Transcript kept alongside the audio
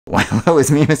Hello, it's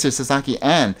me, Mr. Sasaki,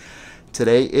 and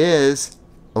today is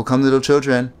O Come Little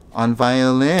Children on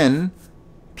Violin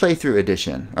Playthrough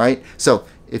Edition. Alright, so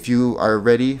if you are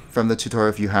ready from the tutorial,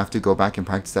 if you have to go back and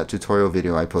practice that tutorial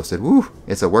video I posted, woo,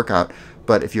 it's a workout.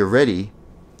 But if you're ready,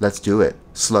 let's do it.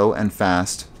 Slow and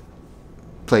fast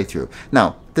playthrough.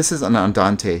 Now, this is an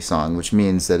andante song, which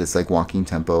means that it's like walking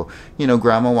tempo. You know,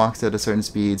 Grandma walks at a certain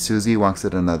speed, Susie walks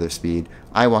at another speed,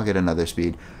 I walk at another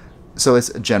speed. So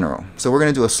it's general. So we're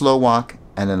going to do a slow walk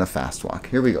and then a fast walk.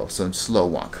 Here we go. So slow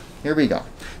walk. Here we go.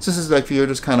 So this is like you're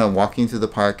just kind of walking through the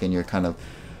park and you're kind of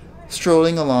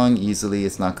strolling along easily.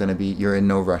 It's not going to be, you're in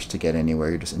no rush to get anywhere.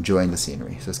 You're just enjoying the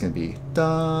scenery. So it's going to be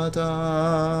da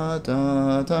da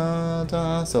da da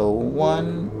da. So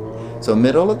so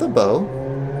middle of the bow.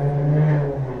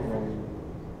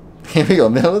 Here we go,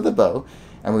 middle of the bow.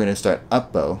 And we're going to start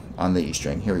up bow on the E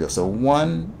string. Here we go. So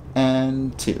 1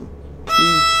 and 2.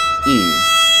 E. E.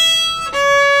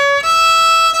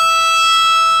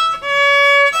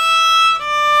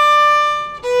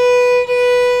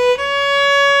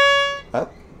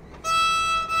 Up.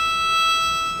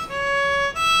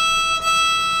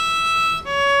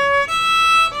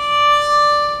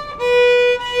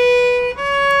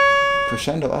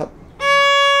 Crescendo up.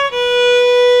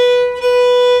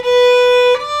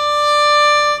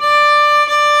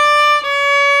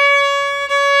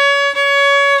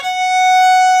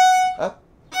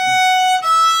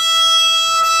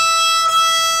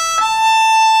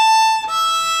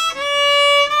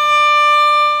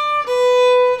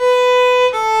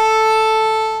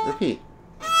 Repeat.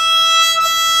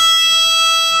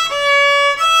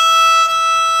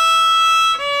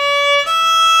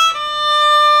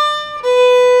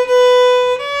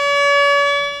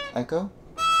 Echo.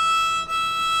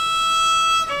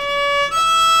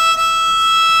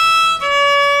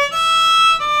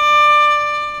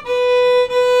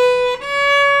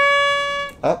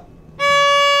 Up.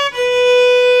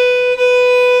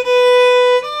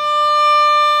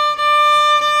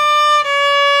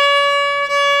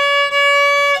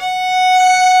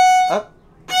 Up.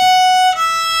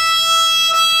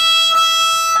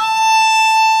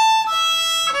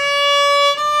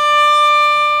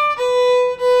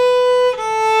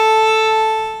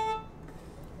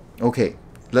 Okay,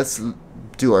 let's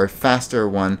do our faster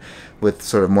one with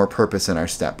sort of more purpose in our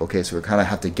step. Okay, so we kind of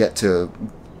have to get to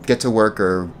work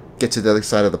or get to the other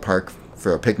side of the park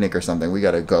for a picnic or something. We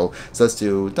gotta go. So let's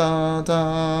do da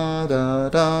da da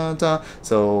da da.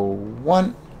 So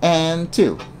 1 and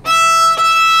 2.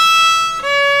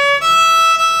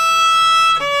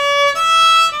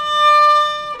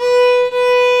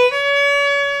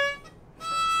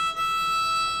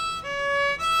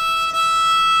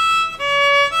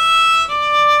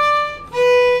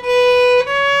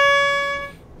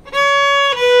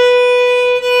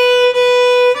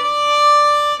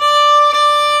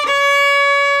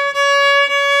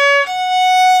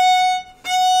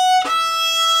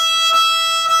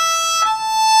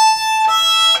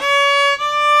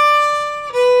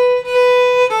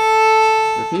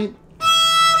 Repeat.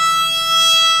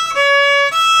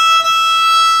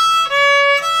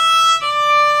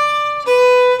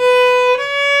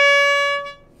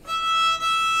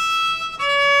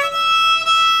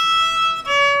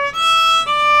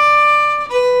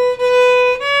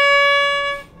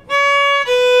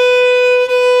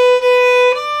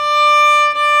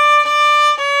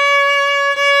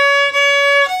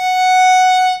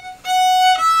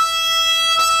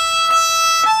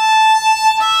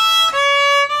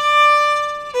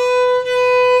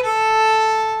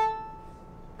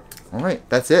 Alright,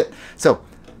 that's it. So,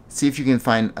 see if you can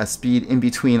find a speed in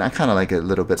between. I kind of like it a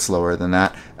little bit slower than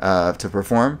that to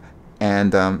perform,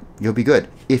 and you'll be good.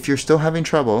 If you're still having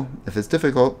trouble, if it's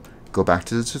difficult, go back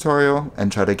to the tutorial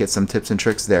and try to get some tips and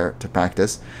tricks there to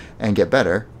practice and get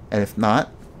better. And if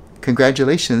not,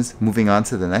 congratulations, moving on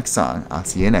to the next song. I'll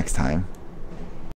see you next time.